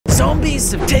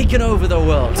Zombies have taken over the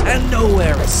world, and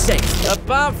nowhere is safe,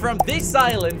 apart from this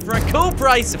island for a cool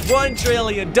price of $1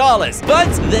 trillion.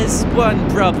 But there's one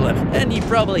problem, and you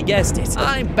probably guessed it.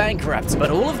 I'm bankrupt,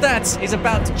 but all of that is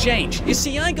about to change. You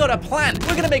see, I got a plan.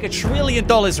 We're gonna make $1 trillion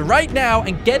right now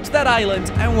and get to that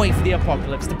island and wait for the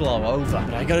apocalypse to blow over.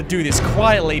 But I gotta do this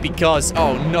quietly because,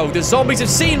 oh no, the zombies have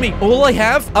seen me. All I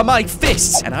have are my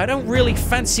fists, and I don't really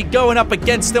fancy going up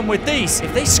against them with these.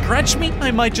 If they scratch me, I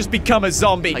might just become a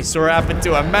zombie. I saw it happen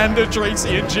to Amanda,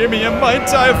 Tracy, and Jimmy, and my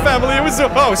entire family. It was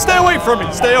oh, stay away from me.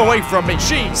 Stay away from me.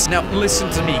 Jeez. Now, listen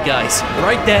to me, guys.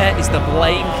 Right there is the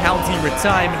Blaine County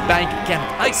Retirement Bank account.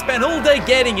 I spent all day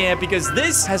getting here because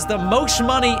this has the most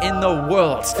money in the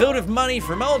world. Filled with money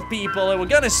from old people, and we're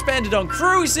gonna spend it on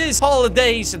cruises,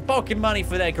 holidays, and pocket money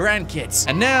for their grandkids.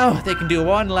 And now, they can do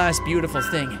one last beautiful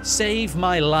thing. Save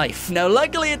my life. Now,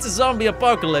 luckily, it's a zombie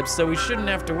apocalypse, so we shouldn't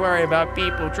have to worry about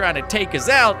people trying to take us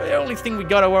out. The only thing we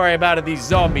gotta worry about are these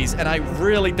zombies, and I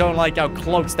really don't like how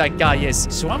close that guy is.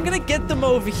 So I'm gonna get them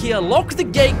over here, lock the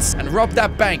gates, and rob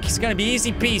that bank. It's gonna be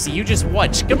easy peasy. You just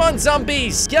watch. Come on,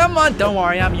 zombies. Come on. Don't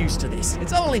worry, I'm used to this.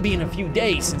 It's only been a few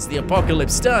days since the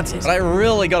apocalypse started, but I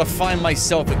really gotta find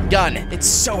myself a gun. It's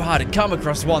so hard to come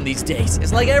across one these days.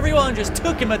 It's like everyone just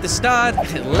took him at the start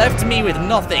and left me with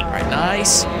nothing. All right,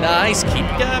 nice, nice. Keep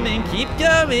coming, keep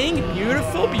coming.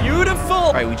 Beautiful, beautiful.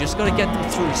 All right, we just gotta get them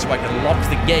through so I can lock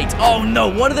the gate. Oh no,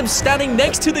 one of them standing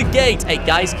next to the gate. Hey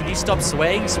guys, can you stop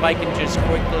swaying so I can just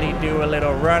quickly do a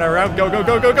little run around? Go, go,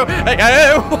 go, go, go. Hey,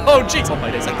 hey, oh jeez. Oh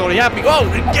my days, I thought he had me. Whoa,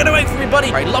 get away from me, buddy.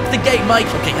 All right, lock the gate, Mike.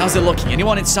 Okay, how's it looking?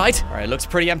 Anyone inside? All right, looks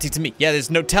pretty empty to me. Yeah, there's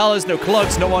no tellers, no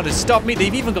cloaks, no one to stop me.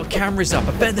 They've even got cameras up.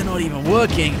 I bet they're not even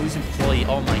working. Who's employee?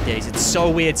 Oh my days, it's so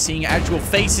weird seeing actual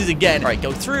faces again. All right,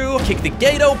 go through, kick the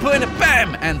gate open,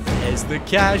 bam, and there's the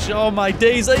cash. Oh my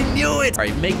days, I knew it. All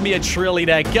right, make me a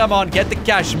trillionaire. Come on, get the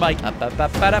cash, Mike.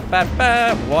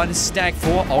 One stack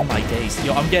for, oh my days.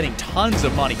 Yo, I'm getting tons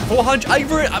of money. 400,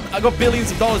 I got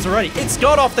billions of dollars already. It's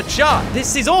got off the chart.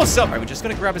 This is awesome. All right, we just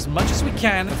gotta grab as much as we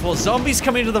can before zombies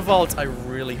come into the vault. I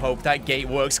really hope that gate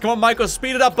works. Come on, Michael,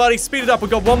 speed it up, buddy. Speed it up. We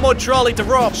got one more trolley to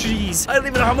rob. Jeez, I don't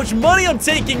even know how much money I'm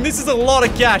taking. This is a lot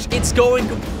of cash. It's going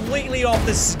completely off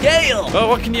the scale. Well,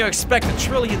 what can you expect? $1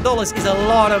 trillion is a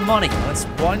lot of money. That's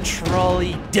one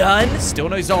trolley done. Still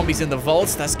no zombies in the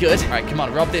vaults. That's good. All right, come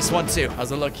on, rob this one too.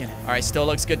 How's it looking? All right, still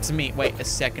looks good to me. Wait a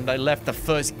second. I left the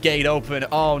first gate open.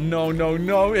 Oh, no, no,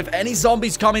 no. If any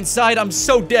zombies come inside, I'm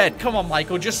so dead. Come on,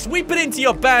 Michael. Just sweep it into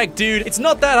your bag, dude. It's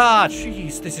not that hard.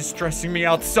 Jeez, this is stressing me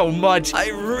out so much. I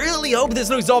really hope there's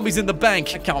no zombies in the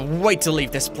bank. I can't wait to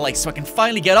leave this place so I can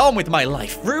finally get on with my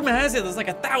life. Rumor has it there's like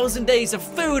 1,000 days of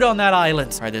food on that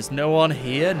island. All right, there's no one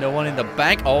here. No one in the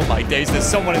bank. Oh, my days. There's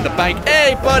someone in the bank.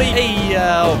 Hey, buddy. Hey,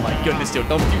 oh, my goodness, dude.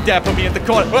 Don't you dare put me in the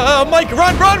corner. Oh, Mike,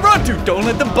 run, run, run. Dude, don't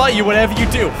let them bite you, whatever you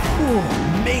do. Whew.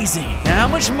 Amazing. Now, how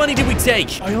much money did we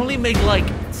take? I only made like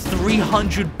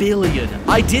 300 billion.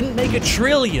 I didn't make $1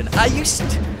 trillion. I used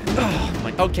to... Oh,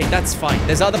 my... Okay, that's fine.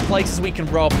 There's other places we can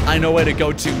rob. I know where to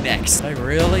go to next. I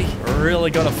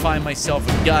really gotta find myself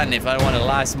a gun if I want to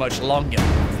last much longer.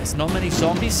 There's not many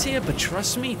zombies here, but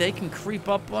trust me, they can creep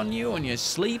up on you when you're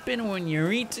sleeping, when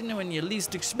you're eating, when you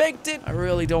least expect it. I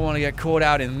really don't want to get caught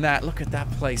out in that. Look at that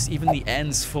place. Even the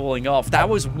end's falling off. That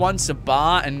was once a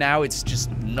bar, and now it's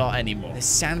just not anymore. There's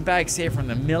sandbags here from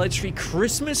the military.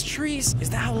 Christmas trees?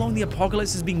 Is that how long the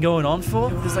apocalypse has been going on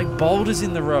for? There's like boulders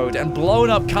in the road and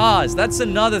blown up cars. That's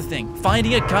another thing.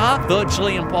 Finding a car?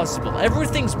 Virtually impossible.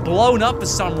 Everything's blown up for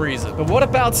some reason. But what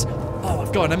about... Oh,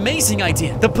 I've got an amazing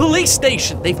idea. The police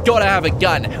station. They've got to have a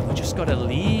gun. We just got to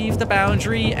leave the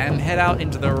boundary and head out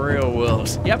into the real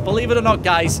world. Yep, believe it or not,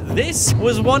 guys, this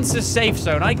was once a safe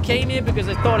zone. I came here because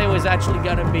I thought it was actually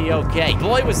going to be okay.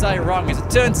 Boy, was I wrong. As it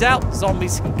turns out,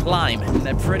 zombies can climb, and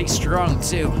they're pretty strong,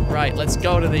 too. Right, let's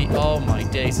go to the... Oh, my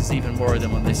days. There's even more of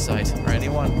them on this side. Or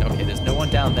anyone? Okay, there's no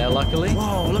one down there, luckily.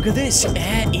 Whoa, look at this.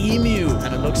 Air emu.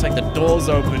 And it looks like the door's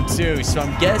open, too. So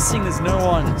I'm guessing there's no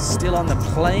one still on the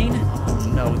plane.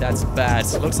 Oh, no, that's bad.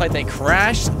 It looks like they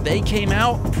crashed. They came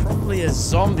out probably as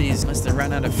zombies unless they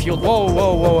ran out of fuel. Whoa,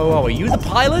 whoa, whoa, whoa, whoa. Are you the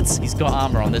pilots? He's got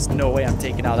armor on. There's no way I'm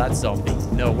taking out that zombie.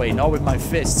 No way. Not with my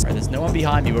fists. All right, there's no one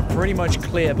behind me. We're pretty much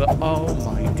clear, but oh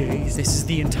my days. This is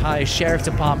the entire sheriff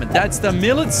department. That's the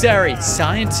military.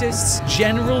 Scientists,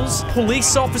 generals,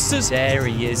 police officers. There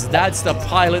he is. That's the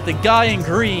pilot, the guy in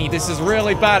green. This is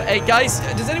really bad. Hey, guys,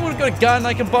 does anyone got a gun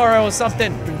I can borrow or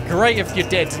something? Great if you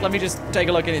did. Let me just take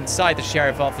a look inside the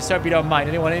sheriff office. Hope you don't mind.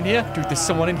 Anyone in here? Dude, there's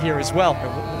someone in here as well.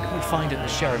 What can we find it in the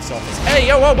sheriff's office. Hey,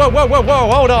 yo, whoa, whoa, whoa, whoa,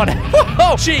 whoa, hold on.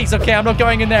 Oh, jeez, okay, I'm not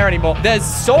going in there anymore. There's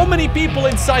so many people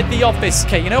inside the office.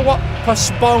 Okay, you know what?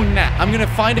 Postpone that. I'm gonna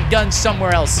find a gun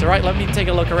somewhere else, all right? Let me take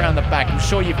a look around the back. I'm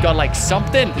sure you've got, like,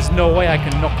 something. There's no way I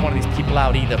can knock one of these people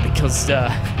out either because,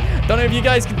 don't know if you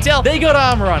guys can tell. They got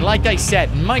armor on, like I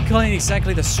said. Michael ain't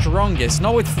exactly the strongest.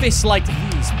 Not with fists like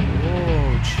these.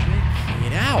 Whoa, check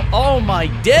it out. Oh, my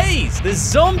days. The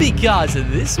zombie cars in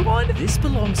this one. This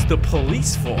belongs to the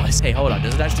police force. Hey, hold on.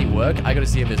 Does it actually work? I gotta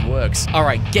see if this works. All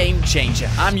right, game changer.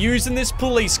 I'm using this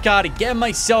police car to get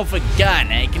myself a gun.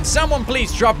 Hey, can someone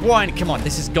please drop one? Come on,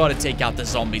 this has got to take out the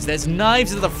zombies. There's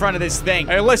knives at the front of this thing.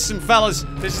 Hey, listen, fellas.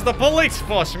 This is the police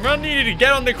force. I'm gonna need you to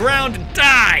get on the ground and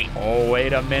die. Oh,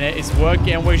 wait a minute. It's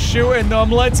working. We're shooting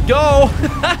them. Let's go.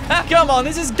 Come on,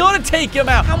 this has got to take him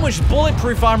out. How much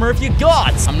bulletproof armor have you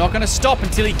got? I'm not gonna stop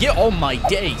until he get... Oh, my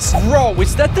days. Bro,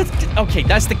 is that the... Okay,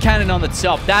 that's the cannon on the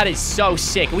top. That is so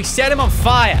sick. We set him on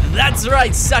fire. That's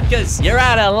right, suckers. You're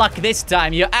out of luck this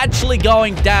time. You're actually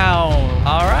going down.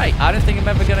 All right. I don't think I'm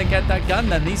ever gonna get that gun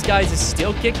then. These guys are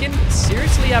still kicking.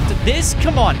 Seriously, after this?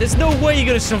 Come on. There's no way you're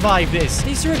gonna survive this.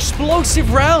 These are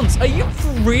explosive rounds. Are you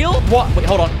for real? What? Wait,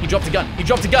 hold on. He dropped a gun. He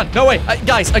dropped a gun. No way.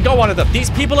 Guys, I got one of them. These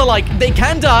people are like, they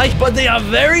can die, but they are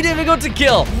very difficult to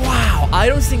kill. Wow. I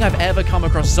don't think I've ever come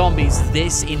across zombies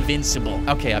this invincible.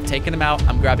 Okay, I've taken them out.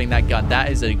 I'm grabbing that gun.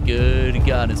 That is a good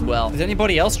gun as well. Did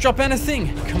anybody else drop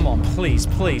anything? Come on, please,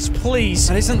 please, please.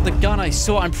 That isn't the gun I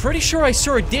saw. I'm pretty sure I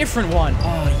saw a different one.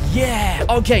 Oh, yeah.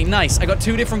 Okay, nice. I got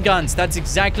 2 different guns. That's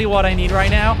exactly what I need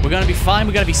right now. We're gonna be fine.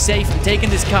 We're gonna be safe. I'm taking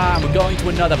this car and we're going to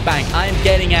another bank. I am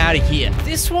getting out of here.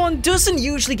 This one doesn't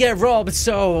usually get robbed,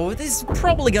 so there's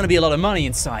probably gonna be a lot of money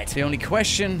inside. The only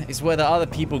question is whether other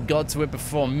people got to it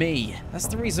before me. That's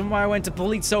the reason why I went to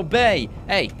Polizio Bay.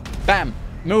 Hey, bam.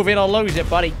 Move it or lose it,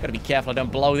 buddy. Gotta be careful I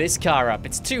don't blow this car up.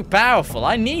 It's too powerful.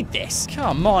 I need this.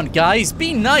 Come on, guys.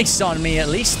 Be nice on me, at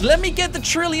least. Let me get the $1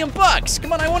 trillion.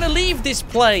 Come on, I want to leave this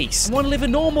place. I want to live a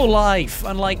normal life.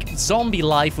 Unlike zombie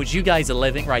life, which you guys are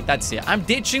living. Right, that's it. I'm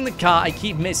ditching the car. I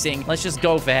keep missing. Let's just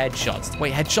go for headshots.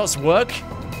 Wait, headshots work?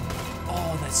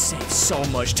 Oh, that saves so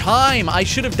much time. I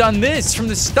should have done this from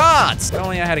the start. If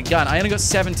only I had a gun. I only got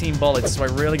 17 bullets, so I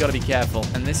really got to be careful.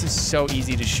 And this is so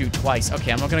easy to shoot twice.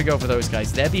 Okay, I'm not going to go for those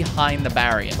guys. They're behind the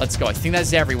barrier. Let's go. I think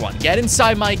that's everyone. Get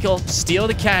inside, Michael. Steal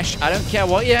the cash. I don't care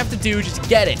what you have to do. Just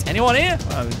get it. Anyone here?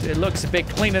 Oh, it looks a bit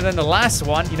cleaner than the last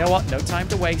one. You know what? No time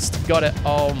to waste. Got it.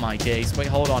 Oh, my days. Wait,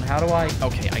 hold on. How do I...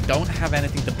 Okay, I don't have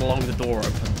anything to blow the door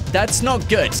open. That's not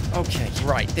good. Okay,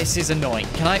 right. This is annoying.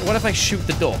 Can I... What if I shoot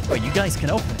the door? Oh, you guys can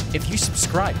open it. If you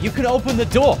subscribe, you can open the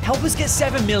door. Help us get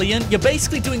 7 million. You're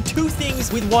basically doing 2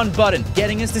 things with 1 button.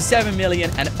 Getting us to 7 million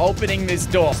and opening this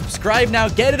door. Subscribe now.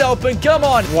 Get it open. Come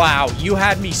on. Wow, you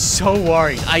had me so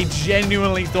worried. I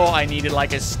genuinely thought I needed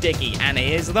like a sticky. And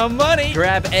here's the money.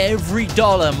 Grab every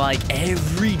dollar, Mike.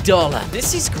 Every dollar.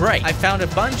 This is great. I found a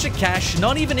bunch of cash.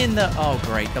 Not even in the... Oh,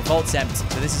 great. The vault's empty.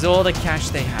 So this is all the cash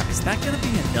they have. Is that going to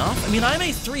be enough? I mean, I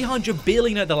made 300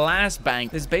 billion at the last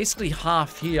bank. There's basically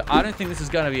half here. I don't think this is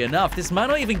going to be enough. This might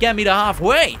not even get me to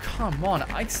halfway. Come on.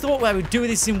 I thought I would do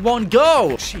this in one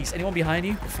go. Jeez, anyone behind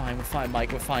you? We're fine,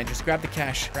 Mike. We're fine. Just grab the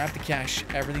cash. Grab the cash.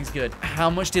 Everything's good. How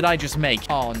much did I just make?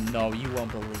 Oh, no. You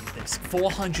won't believe this.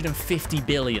 450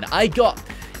 billion. I got...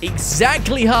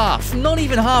 exactly half. Not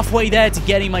even halfway there to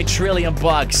getting my $1 trillion.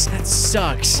 That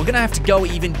sucks. We're gonna have to go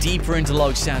even deeper into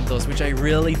Los Santos, which I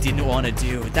really didn't want to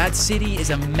do. That city is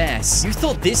a mess. You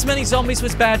thought this many zombies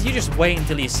was bad? You just wait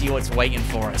until you see what's waiting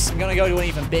for us. I'm gonna go to an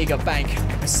even bigger bank.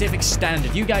 Pacific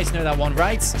Standard. You guys know that one,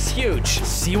 right? It's huge.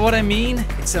 See what I mean?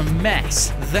 It's a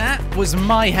mess. That was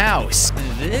my house.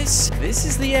 This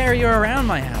is the area around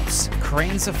my house.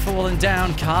 Cranes are falling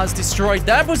down. Cars destroyed.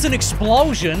 That was an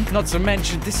explosion. Not to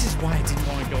mention, this is why I didn't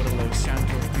want to go to Los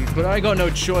Santos, dude. But I got no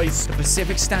choice. The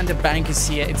Pacific Standard Bank is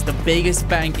here. It's the biggest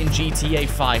bank in GTA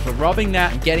 5. We're robbing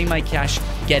that and getting my cash,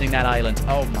 getting that island.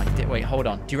 Oh my... Wait, hold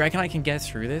on. Do you reckon I can get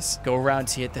through this? Go around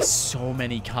here. There's so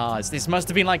many cars. This must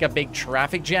have been like a big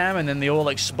traffic jam and then they all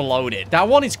exploded. That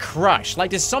one is crushed.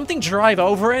 Like, does something drive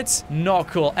over it? Not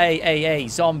cool. Hey,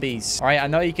 zombies. All right, I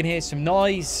know you can hear some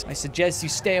noise. I suggest you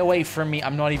stay away from me.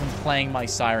 I'm not even playing my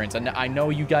sirens. I know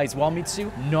you guys want me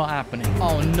to. Not happening.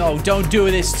 Oh, no. Don't do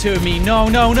this to me. No.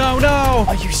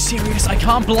 Are you serious? I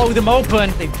can't blow them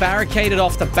open. They barricaded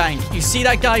off the bank. You see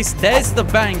that, guys? There's the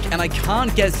bank, and I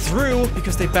can't get through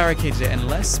because they barricaded it.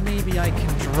 Unless maybe I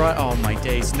can drive... Oh, my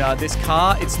days. No, this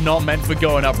car, it's not meant for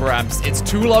going up ramps. It's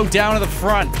too low down at the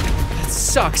front. That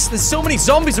sucks. There's so many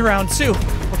zombies around, too.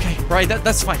 Okay, right,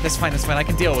 that's fine. I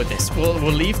can deal with this. We'll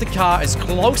leave the car as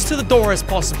close to the door as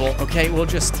possible. Okay, we'll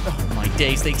just... Oh, my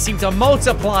days. They seem to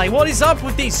multiply. What is up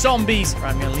with these zombies?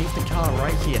 Right, I'm gonna leave the car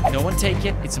right here. No one take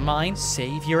it. It's mine.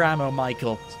 Save your ammo,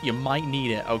 Michael. You might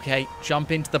need it, okay?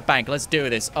 Jump into the bank. Let's do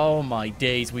this. Oh, my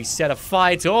days. We set a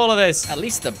fire to all of this. At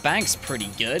least the bank's pretty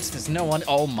good. There's no one...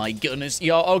 Oh, my goodness.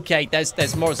 Yo, okay,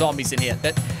 there's more zombies in here.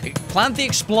 Plant the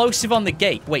explosive on the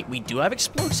gate. Wait, we do have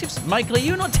explosives? Michael, are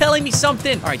you not telling me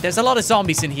something? All right, there's a lot of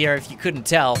zombies in here, if you couldn't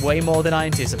tell. Way more than I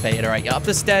anticipated. All right, up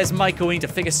the stairs, Michael. We need to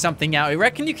figure something out. I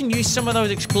reckon you can use some of those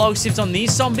explosives on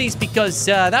these zombies because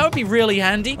that would be really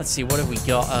handy. Let's see, what have we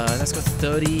got? Let's go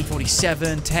 30,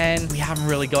 47, 10. We haven't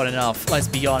really got enough, let's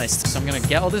be honest. So I'm going to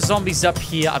get all the zombies up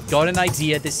here. I've got an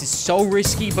idea. This is so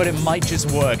risky, but it might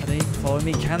just work. Are they following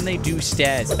me? Can they do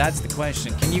stairs? That's the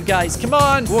question. Can you guys, come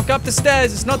on, walk up the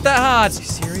stairs. It's not that hard. Are you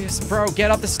serious? Bro,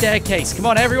 get up the staircase. Come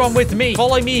on, everyone with me.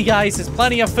 Follow me, guys. There's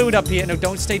plenty of food up here. No,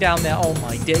 don't stay down there. Oh,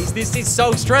 my days. This is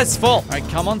so stressful. All right,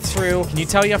 come on through. Can you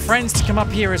tell your friends to come up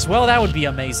here as well? That would be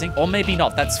amazing. Or maybe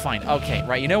not. That's fine. Okay,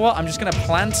 right. You know what? I'm just going to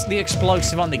plant the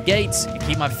explosive on the gates and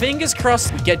keep my fingers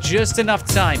crossed we get just enough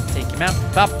time. Take him out.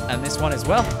 Pop. And this one as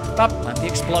well. Pop. Plant the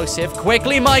explosive.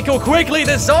 Quickly, Michael. Quickly.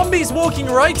 There's zombies walking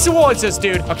right towards us,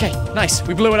 dude. Okay, nice.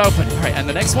 We blew it open. All right, and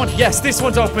the next one? Yes, this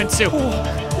one's open too.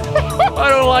 I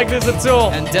don't like this at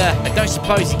all. And I don't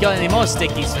suppose you got any more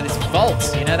stickies for this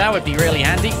vault. You know, that would be really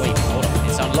handy. Wait, hold on.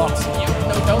 It's unlocked.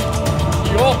 No, don't.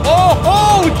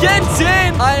 Oh, get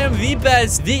in! I am the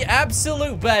best, the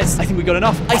absolute best. I think we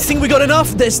got enough.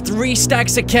 There's 3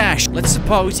 stacks of cash. Let's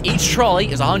suppose each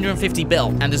trolley is 150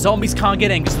 bill, and the zombies can't get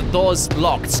in because the door's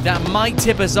locked. That might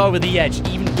tip us over the edge,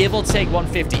 even give or take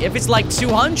 150. If it's like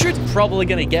 200, probably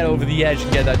gonna get over the edge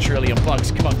and get that $1 trillion.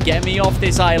 Come on, get me off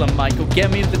this island, Michael. Get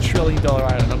me to the $1 trillion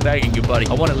island. I'm begging you, buddy.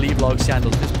 I want to leave Los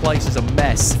Santos. This place is a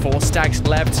mess. 4 stacks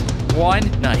left.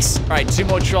 1. Nice. All right, 2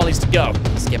 more trolleys to go.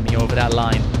 Let's get me over that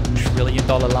line. $1 trillion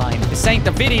line. This ain't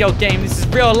the video game. This is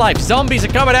real life. Zombies are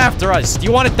coming after us. Do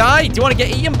you want to die? Do you want to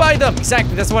get eaten by them?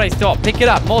 Exactly. That's what I thought. Pick it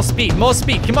up. More speed. More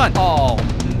speed. Come on. Oh,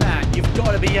 man. You've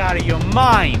got to be out of your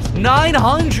mind.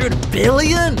 900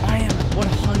 billion? I am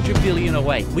 100 billion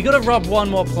away. We got to rob one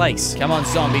more place. Come on,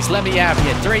 zombies. Let me out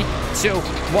here. 3, 2,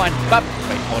 1. Bop.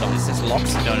 Wait, hold on. Is this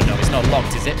locked? No. It's not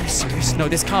locked, is it? Are you serious? No,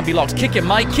 this can't be locked. Kick it,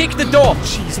 Mike. Kick the door.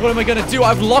 Jeez, what am I going to do?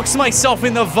 I've locked myself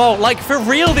in the vault. Like, for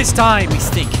real this time. We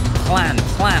think. Plan.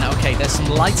 Okay, there's some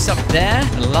lights up there.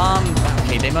 Alarm.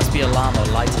 Okay, they must be alarm or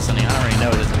lights or something. I don't really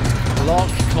know. There's a clock.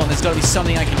 Come on, there's got to be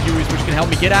something I can use which can help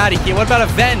me get out of here. What about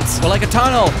a vent? Or like a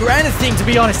tunnel? Or anything, to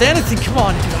be honest. Anything. Come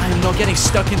on. Dude, I am not getting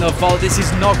stuck in the vault. This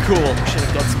is not cool. I should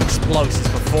have got some explosives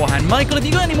beforehand. Michael, have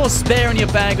you got any more spare in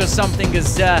your bag or something?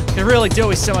 Because could really do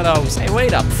with some of those. Hey,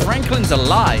 wait up. Franklin's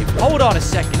alive. Hold on a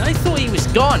second. I thought he was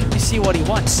gone. Let me see what he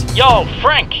wants. Yo,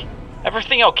 Frank.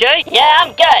 Everything okay? Yeah,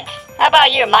 I'm good. How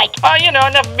about you, Mike? You know,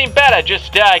 never been better.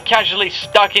 Just casually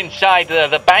stuck inside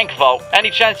the bank vault. Any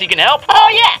chance you can help? Oh,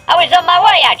 yeah. I was on my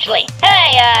way, actually.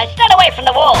 Hey, stand away from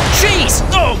the wall. Jeez!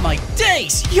 Oh, my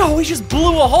days! Yo, he just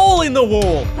blew a hole in the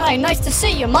wall. Hi, nice to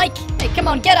see you, Mike. Hey, come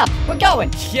on, get up. We're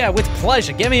going. Yeah, with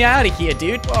pleasure. Get me out of here,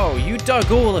 dude. Whoa, you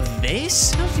dug all of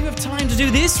this? How do you have time to do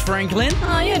this, Franklin?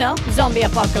 You know, zombie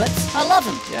apocalypse. I love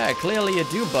them. Yeah, clearly you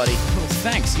do, buddy. Well,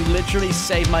 thanks. You literally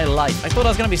saved my life. I thought I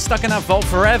was gonna be stuck in that vault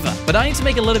forever. But I need to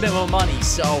make a little bit more money,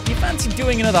 so if you fancy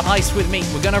doing another heist with me,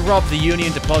 we're gonna rob the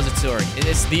Union Depository.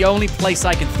 It's the only place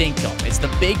I can think of. It's the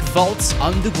big vault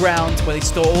underground where they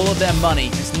store all of their money.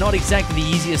 It's not exactly the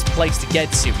easiest place to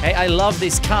get to. Hey, I love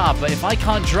this car, but if I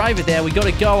can't drive it there, we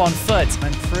gotta go on foot.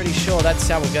 I'm pretty sure that's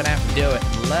how we're gonna have to do it.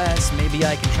 Unless maybe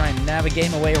I can try and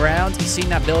navigate my way around. You seen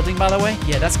that building, by the way?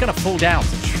 Yeah, that's gonna fall down.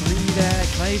 There's a tree there.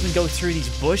 Can I even go through these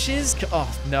bushes? Oh,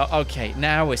 no. Okay,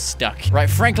 now we're stuck. Right,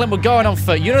 Franklin, we're going on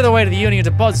foot. You know the way to the Union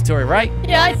Depository, right?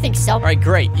 Yeah, I think so. All right,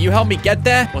 great. You help me get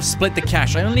there, we'll split the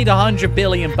cash. I only need 100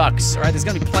 billion bucks. All right, there's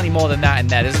gonna be plenty more than that in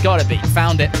there. There's gotta be.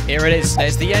 Found it. Here it is.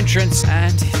 There's the entrance,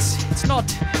 and it's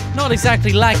not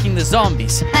exactly lacking the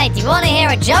zombies. Hey, do you want to hear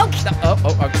a joke?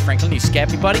 Oh, Franklin, you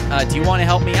scared me, buddy. Do you want to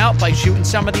help me out by shooting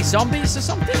some of these zombies or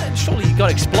something? Surely you got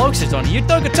explosives on you. You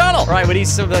dug a tunnel. All right, we need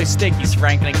some of those stickies,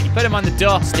 Franklin. Can you put them on the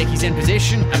door? Stickies in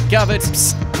position. I'm covered.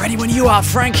 Psst, ready when you are,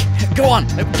 Frank. Go on,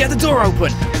 get the door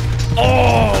open.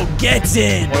 Oh, get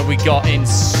in. What have we got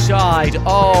inside?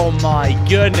 Oh, my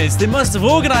goodness. They must have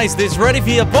organized this ready for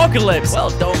the apocalypse. Well,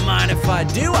 don't mind if I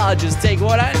do. I'll just take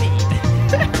what I need.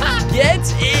 Get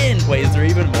in. Wait, is there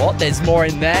even more? There's more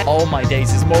in there. Oh my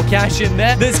days, there's more cash in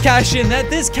there. There's cash in there.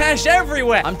 There's cash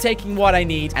everywhere. I'm taking what I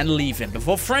need and leaving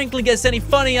before Franklin gets any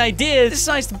funny ideas,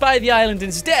 decides to buy the island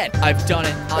instead. I've done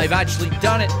it. I've actually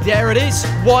done it. There it is.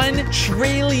 $1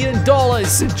 trillion.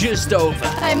 Just over.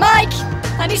 Hey, Mike!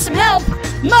 I need some help!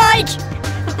 Mike!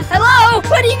 Hello?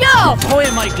 Where do you go? Boy,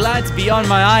 am I glad to be on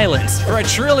my island. For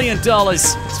 $1 trillion,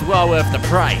 it's well worth the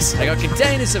price. I got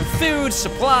containers of food,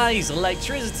 supplies,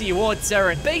 electricity, water,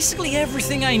 and basically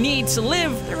everything I need to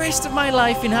live the rest of my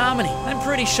life in harmony. I'm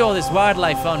pretty sure there's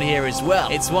wildlife on here as well.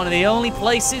 It's one of the only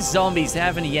places zombies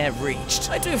haven't yet reached.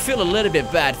 I do feel a little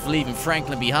bit bad for leaving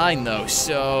Franklin behind, though,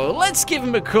 so let's give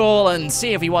him a call and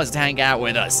see if he wants to hang out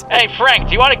with us. Hey, Frank,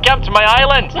 do you want to come to my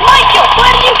island? Michael,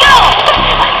 where did you go?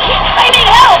 I need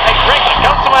help! Hey, Frank,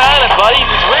 come to my island, buddy.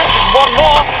 There's room for one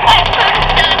more.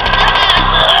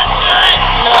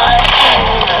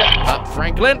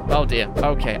 Franklin? Oh dear,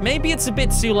 okay. Maybe it's a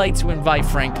bit too late to invite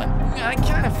Franklin. I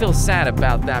kind of feel sad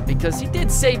about that because he did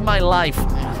save my life.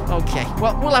 Okay,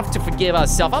 well, we'll have to forgive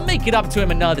ourselves. I'll make it up to him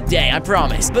another day, I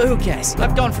promise. But who cares?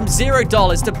 I've gone from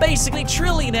 $0 to basically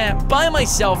trillionaire by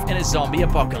myself in a zombie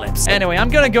apocalypse. Anyway, I'm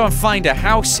gonna go and find a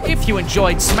house. If you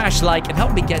enjoyed, smash like and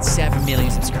help me get 7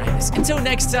 million subscribers. Until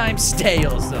next time, stay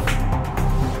awesome.